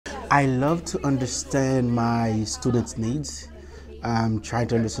I love to understand my students' needs, try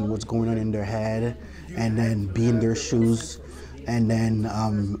to understand what's going on in their head, and then be in their shoes. And then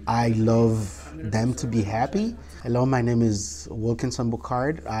I love them to be happy. Hello, my name is Atkinson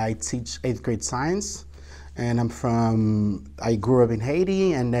Boucard. I teach 8th grade science, and I grew up in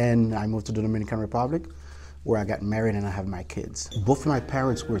Haiti, and then I moved to the Dominican Republic, where I got married and I have my kids. Both of my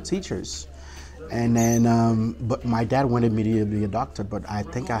parents were teachers. And then, but my dad wanted me to be a doctor, but I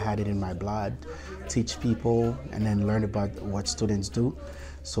think I had it in my blood, teach people and then learn about what students do.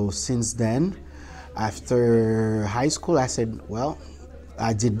 So since then, after high school, I said, well,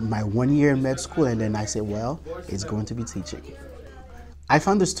 I did my 1 year in med school, and then I said, well, it's going to be teaching. I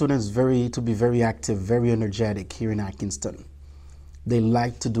found the students to be very active, very energetic here in Atkinson. They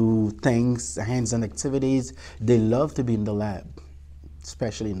like to do things, hands-on activities. They love to be in the lab,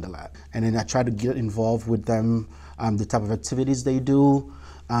 especially in the lab. And then I try to get involved with them, the type of activities they do,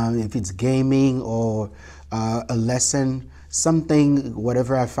 if it's gaming or a lesson, something,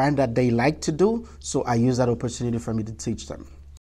 whatever I find that they like to do, so I use that opportunity for me to teach them.